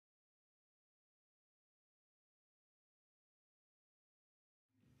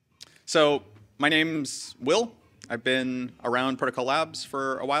So my name's Will. I've been around Protocol Labs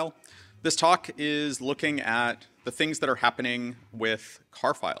for a while. This talk is looking at the things that are happening with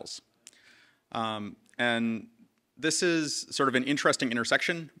car files. And this is sort of an interesting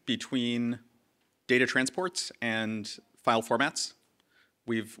intersection between data transports and file formats.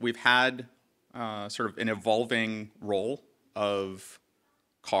 We've had sort of an evolving role of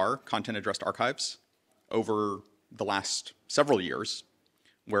CAR, Content Addressed Archives, over the last several years,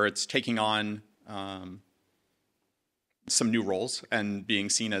 where it's taking on some new roles and being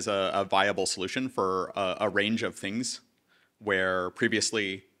seen as a viable solution for a range of things, where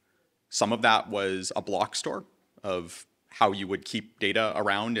previously some of that was a block store of how you would keep data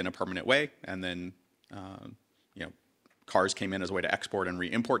around in a permanent way, and then cars came in as a way to export and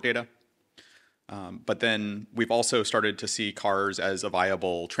re-import data. But then we've also started to see cars as a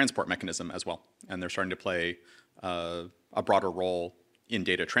viable transport mechanism as well, and they're starting to play a broader role in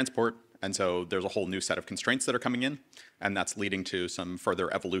data transport. And so there's a whole new set of constraints that are coming in, and that's leading to some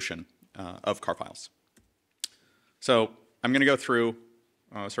further evolution of car files. So I'm going to go through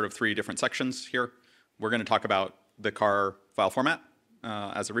sort of three different sections here. We're going to talk about the car file format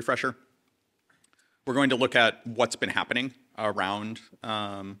as a refresher. We're going to look at what's been happening around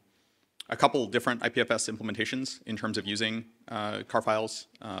a couple different IPFS implementations in terms of using car files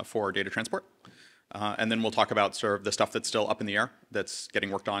for data transport. And then we'll talk about sort of the stuff that's still up in the air that's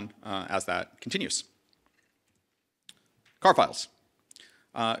getting worked on as that continues. Car files.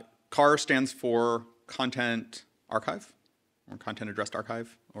 CAR stands for Content Archive, or Content Addressed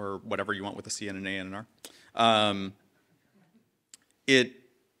Archive, or whatever you want with a C and an A and an R. It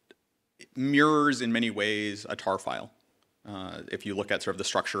mirrors in many ways a tar file. If you look at sort of the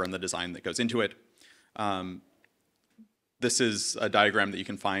structure and the design that goes into it. This is a diagram that you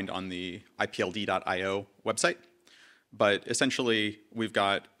can find on the ipld.io website. But essentially, we've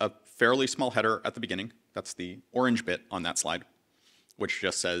got a fairly small header at the beginning. That's the orange bit on that slide, which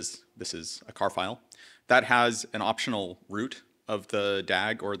just says this is a car file. That has an optional root of the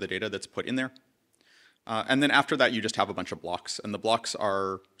DAG or the data that's put in there. And then after that, you just have a bunch of blocks. And the blocks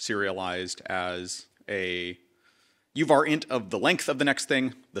are serialized as a uvar int of the length of the next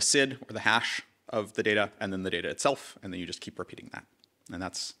thing, the SID or the hash of the data, and then the data itself, and then you just keep repeating that. And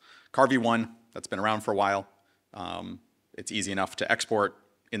that's car v1. That's been around for a while. It's easy enough to export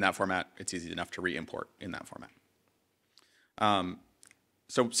in that format. It's easy enough to re-import in that format.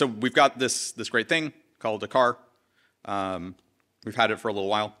 So we've got this great thing called a car. We've had it for a little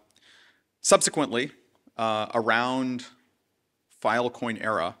while. Subsequently, around Filecoin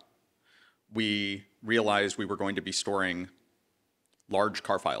era, we realized we were going to be storing large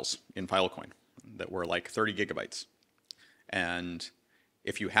car files in Filecoin that were like 30 gigabytes. And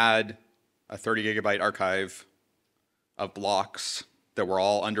if you had a 30 gigabyte archive of blocks that were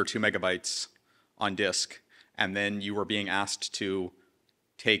all under 2 megabytes on disk, and then you were being asked to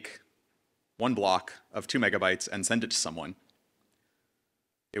take one block of 2 megabytes and send it to someone,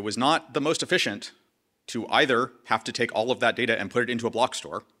 it was not the most efficient to either have to take all of that data and put it into a block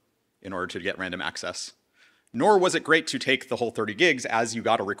store in order to get random access, nor was it great to take the whole 30 gigs as you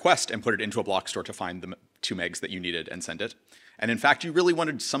got a request and put it into a block store to find the 2 megs that you needed and send it. And in fact, you really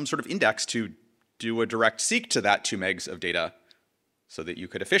wanted some sort of index to do a direct seek to that 2 megs of data so that you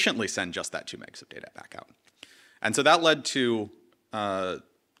could efficiently send just that 2 megs of data back out. And so that led to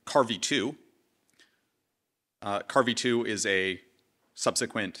CarV2. CarV2 is a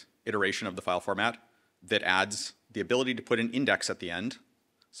subsequent iteration of the file format that adds the ability to put an index at the end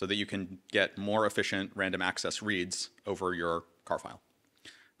so that you can get more efficient random access reads over your car file.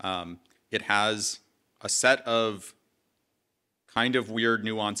 It has a set of kind of weird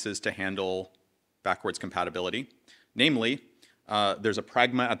nuances to handle backwards compatibility. Namely, there's a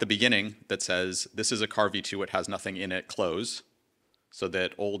pragma at the beginning that says, this is a car v2, it has nothing in it, close, so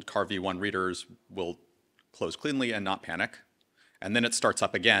that old car v1 readers will close cleanly and not panic. And then it starts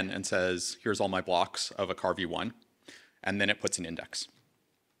up again and says, here's all my blocks of a car v1, and then it puts an index.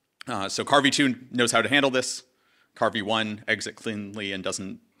 So car v2 knows how to handle this. Car v1 exit cleanly and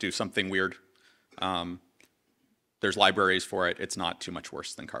doesn't do something weird. There's libraries for it. It's not too much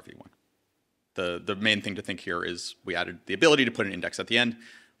worse than car v1. The main thing to think here is we added the ability to put an index at the end.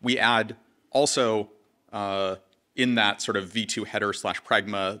 We add also in that sort of v2 header /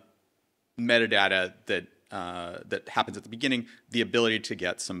 pragma metadata that happens at the beginning, the ability to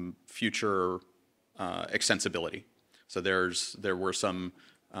get some future extensibility. So there were some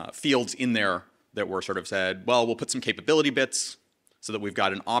fields in there that were sort of said, well, we'll put some capability bits so that we've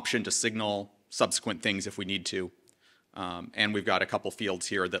got an option to signal subsequent things if we need to. And we've got a couple fields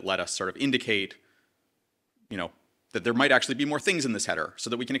here that let us sort of indicate, that there might actually be more things in this header so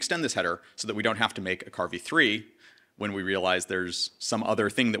that we can extend this header so that we don't have to make a car v3 when we realize there's some other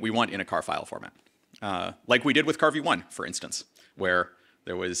thing that we want in a car file format. Like we did with car v1, for instance, where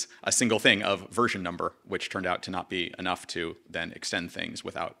there was a single thing of version number, which turned out to not be enough to then extend things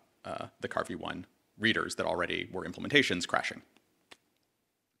without the car v1 readers that already were implementations crashing.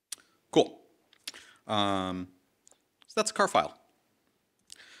 Cool. So that's a car file.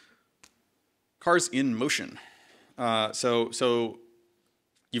 Cars in motion. So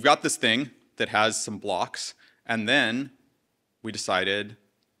you've got this thing that has some blocks, and then we decided,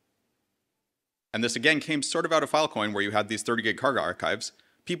 and this again came sort of out of Filecoin where you had these 30 gig car archives.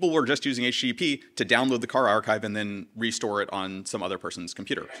 People were just using HTTP to download the car archive and then restore it on some other person's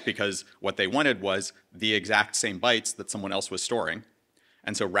computer, because what they wanted was the exact same bytes that someone else was storing.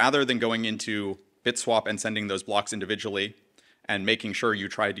 And so rather than going into bitswap and sending those blocks individually and making sure you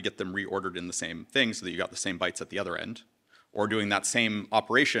tried to get them reordered in the same thing so that you got the same bytes at the other end, or doing that same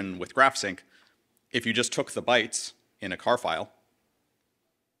operation with GraphSync, if you just took the bytes in a car file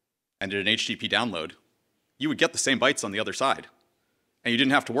and did an HTTP download, you would get the same bytes on the other side. And you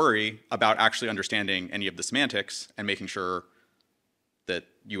didn't have to worry about actually understanding any of the semantics and making sure that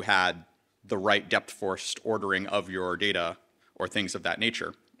you had the right depth-first ordering of your data or things of that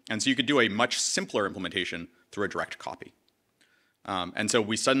nature. And so you could do a much simpler implementation through a direct copy. And so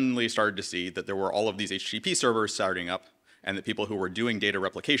we suddenly started to see that there were all of these HTTP servers starting up, and that people who were doing data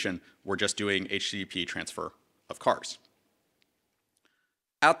replication were just doing HTTP transfer of cars.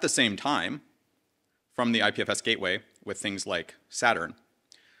 At the same time, from the IPFS gateway with things like Saturn,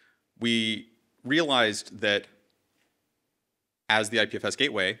 we realized that as the IPFS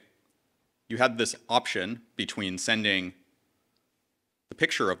gateway, you had this option between sending the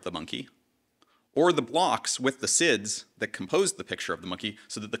picture of the monkey or the blocks with the SIDs that composed the picture of the monkey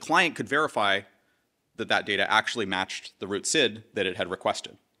so that the client could verify that that data actually matched the root SID that it had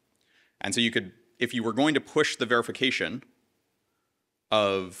requested. And so you could, if you were going to push the verification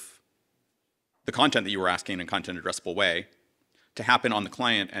of the content that you were asking in a content addressable way to happen on the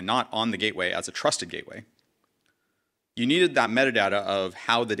client and not on the gateway as a trusted gateway, you needed that metadata of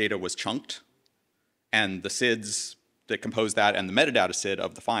how the data was chunked and the SIDs that compose that and the metadata SID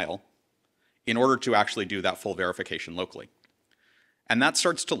of the file in order to actually do that full verification locally. And that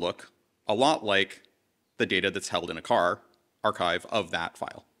starts to look a lot like the data that's held in a car archive of that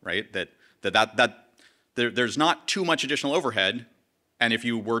file, right? There's not too much additional overhead, and if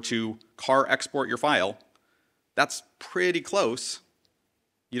you were to car export your file, that's pretty close.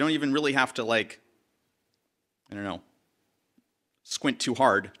 You don't even really have to, like, I don't know, squint too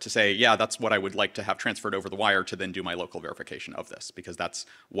hard to say, yeah, that's what I would like to have transferred over the wire to then do my local verification of this, because that's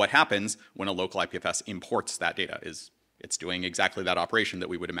what happens when a local IPFS imports that data, is it's doing exactly that operation that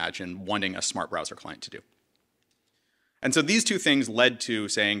we would imagine wanting a smart browser client to do. And so these two things led to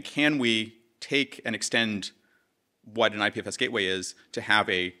saying, can we take and extend what an IPFS gateway is to have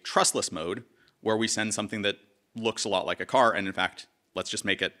a trustless mode where we send something that looks a lot like a car, and in fact, let's just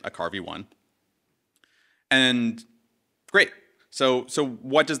make it a car v1. And great. So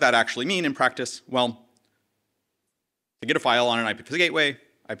what does that actually mean in practice? Well, to get a file on an IPFS gateway,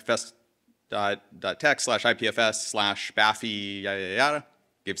 ipfs.text/IPFS/Baffy yada yada yada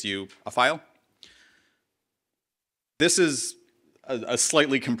gives you a file. This is a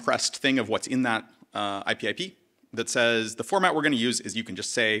slightly compressed thing of what's in that IPIP that says the format we're going to use is you can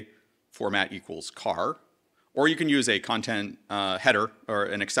just say format equals car, or you can use a content header or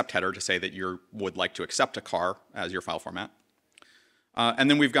an accept header to say that you would like to accept a car as your file format. And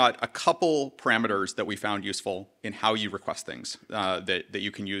then we've got a couple parameters that we found useful in how you request things that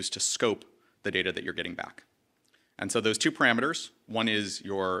you can use to scope the data that you're getting back. And so those two parameters, one is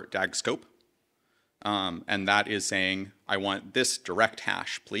your DAG scope, and that is saying, I want this direct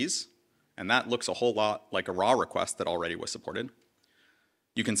hash, please. And that looks a whole lot like a raw request that already was supported.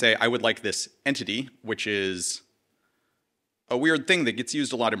 You can say, I would like this entity, which is a weird thing that gets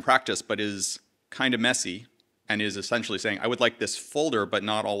used a lot in practice, but is kind of messy, and is essentially saying, I would like this folder, but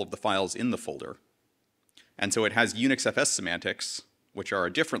not all of the files in the folder. And so it has UnixFS semantics, which are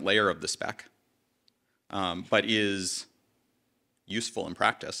a different layer of the spec, but is useful in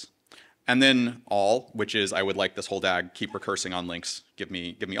practice. And then all, which is, I would like this whole DAG, keep recursing on links, give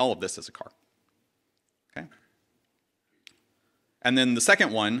me all of this as a car. Okay. And then the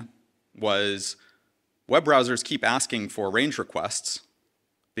second one was, web browsers keep asking for range requests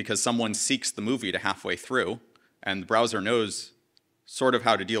because someone seeks the movie to halfway through, and the browser knows sort of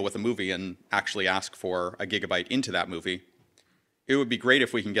how to deal with a movie and actually ask for a gigabyte into that movie. It would be great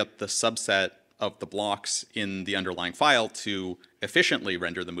if we can get the subset of the blocks in the underlying file to efficiently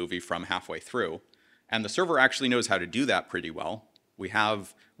render the movie from halfway through. And the server actually knows how to do that pretty well. We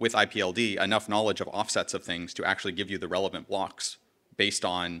have, with IPLD, enough knowledge of offsets of things to actually give you the relevant blocks based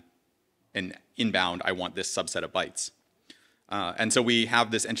on an inbound, I want this subset of bytes. And so we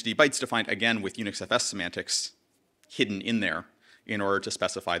have this entity bytes defined, again, with UnixFS semantics hidden in there in order to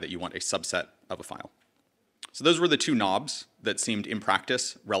specify that you want a subset of a file. So those were the two knobs that seemed in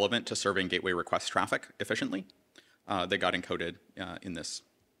practice relevant to serving gateway request traffic efficiently that got encoded in this.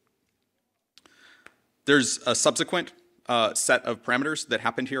 There's a subsequent set of parameters that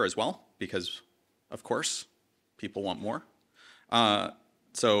happened here as well, because, of course, people want more.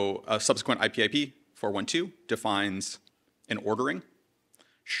 So a subsequent IPIP 412 defines an ordering.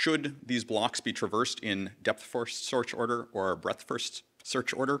 Should these blocks be traversed in depth-first search order or breadth-first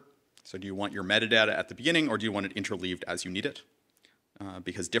search order? So do you want your metadata at the beginning, or do you want it interleaved as you need it?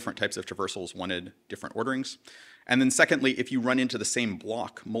 Because different types of traversals wanted different orderings. And then secondly, if you run into the same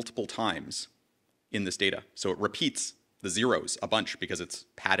block multiple times in this data, so it repeats the zeros a bunch because it's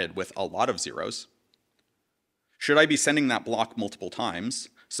padded with a lot of zeros, should I be sending that block multiple times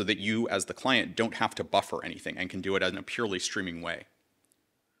so that you, as the client, don't have to buffer anything and can do it in a purely streaming way?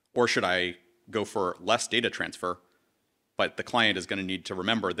 Or should I go for less data transfer, but the client is going to need to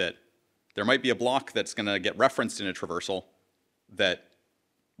remember that there might be a block that's going to get referenced in a traversal that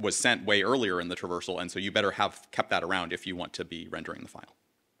was sent way earlier in the traversal, and so you better have kept that around if you want to be rendering the file.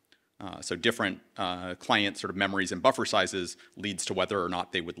 So different client sort of memories and buffer sizes leads to whether or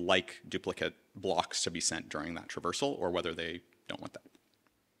not they would like duplicate blocks to be sent during that traversal, or whether they don't want that.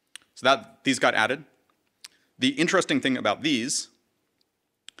 So these got added. The interesting thing about these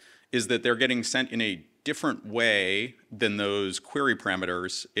is that they're getting sent in a different way than those query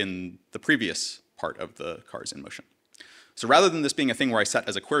parameters in the previous part of the cars in motion. So rather than this being a thing where I set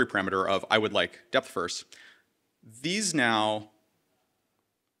as a query parameter of I would like depth first, these now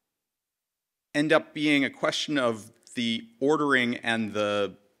end up being a question of the ordering and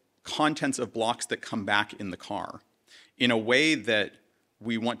the contents of blocks that come back in the car in a way that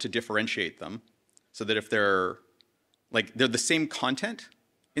we want to differentiate them so that if they're the same content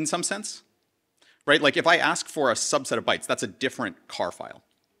in some sense, right? Like if I ask for a subset of bytes, that's a different car file.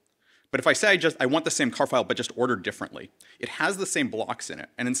 But if I say I want the same car file but just ordered differently, it has the same blocks in it.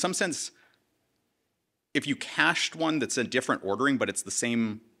 And in some sense, if you cached one that's a different ordering but it's the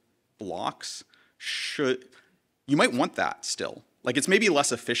same blocks, you might want that still. Like it's maybe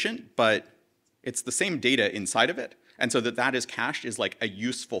less efficient, but it's the same data inside of it. And so that is cached is like a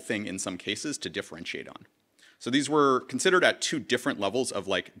useful thing in some cases to differentiate on. So these were considered at two different levels of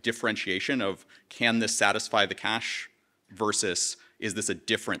like differentiation of can this satisfy the cache versus is this a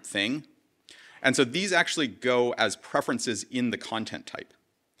different thing? And so these actually go as preferences in the content type.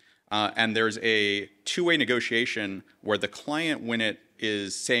 And there's a two-way negotiation where the client, when it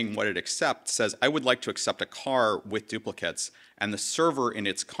is saying what it accepts, says, I would like to accept a car with duplicates. And the server in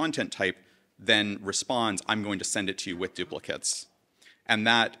its content type then responds, I'm going to send it to you with duplicates. And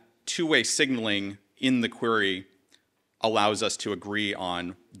that two-way signaling in the query allows us to agree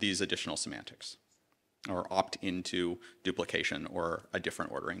on these additional semantics or opt into duplication or a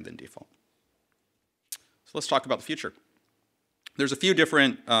different ordering than default. So let's talk about the future. There's a few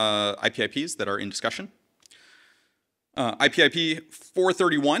different IPIPs that are in discussion. IPIP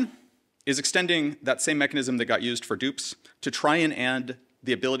 431 is extending that same mechanism that got used for dupes to try and add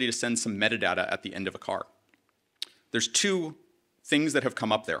the ability to send some metadata at the end of a car. There's two things that have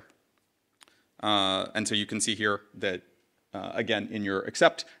come up there. And so you can see here that, again, in your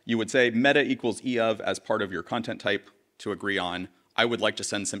accept, you would say meta equals e of as part of your content type to agree on, I would like to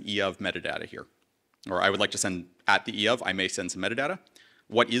send some e of metadata here. Or I would like to send at the e of, I may send some metadata.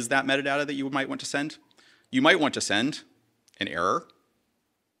 What is that metadata that you might want to send? You might want to send an error.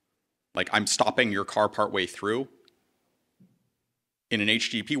 Like I'm stopping your car partway through. In an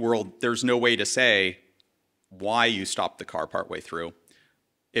HTTP world, there's no way to say why you stopped the car partway through.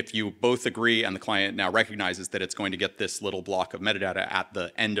 If you both agree and the client now recognizes that it's going to get this little block of metadata at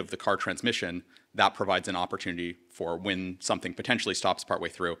the end of the car transmission, that provides an opportunity for when something potentially stops partway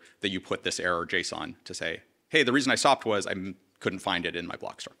through that you put this error JSON to say, hey, the reason I stopped was I couldn't find it in my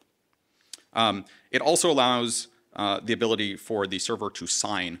block store. It also allows the ability for the server to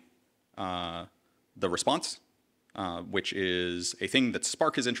sign the response, which is a thing that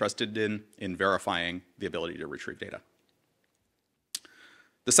Spark is interested in verifying the ability to retrieve data.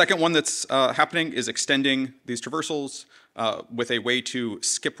 The second one that's happening is extending these traversals with a way to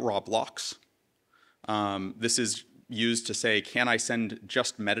skip raw blocks. This is used to say, can I send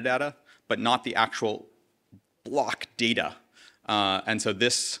just metadata, but not the actual block data? And so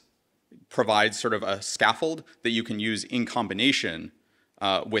this provides sort of a scaffold that you can use in combination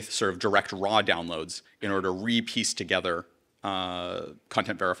with sort of direct raw downloads in order to re-piece together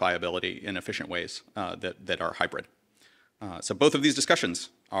content verifiability in efficient ways that are hybrid. So both of these discussions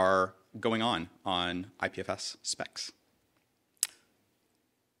are going on IPFS specs.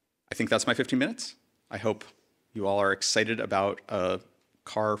 I think that's my 15 minutes. I hope you all are excited about a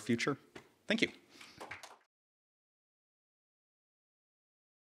car future. Thank you.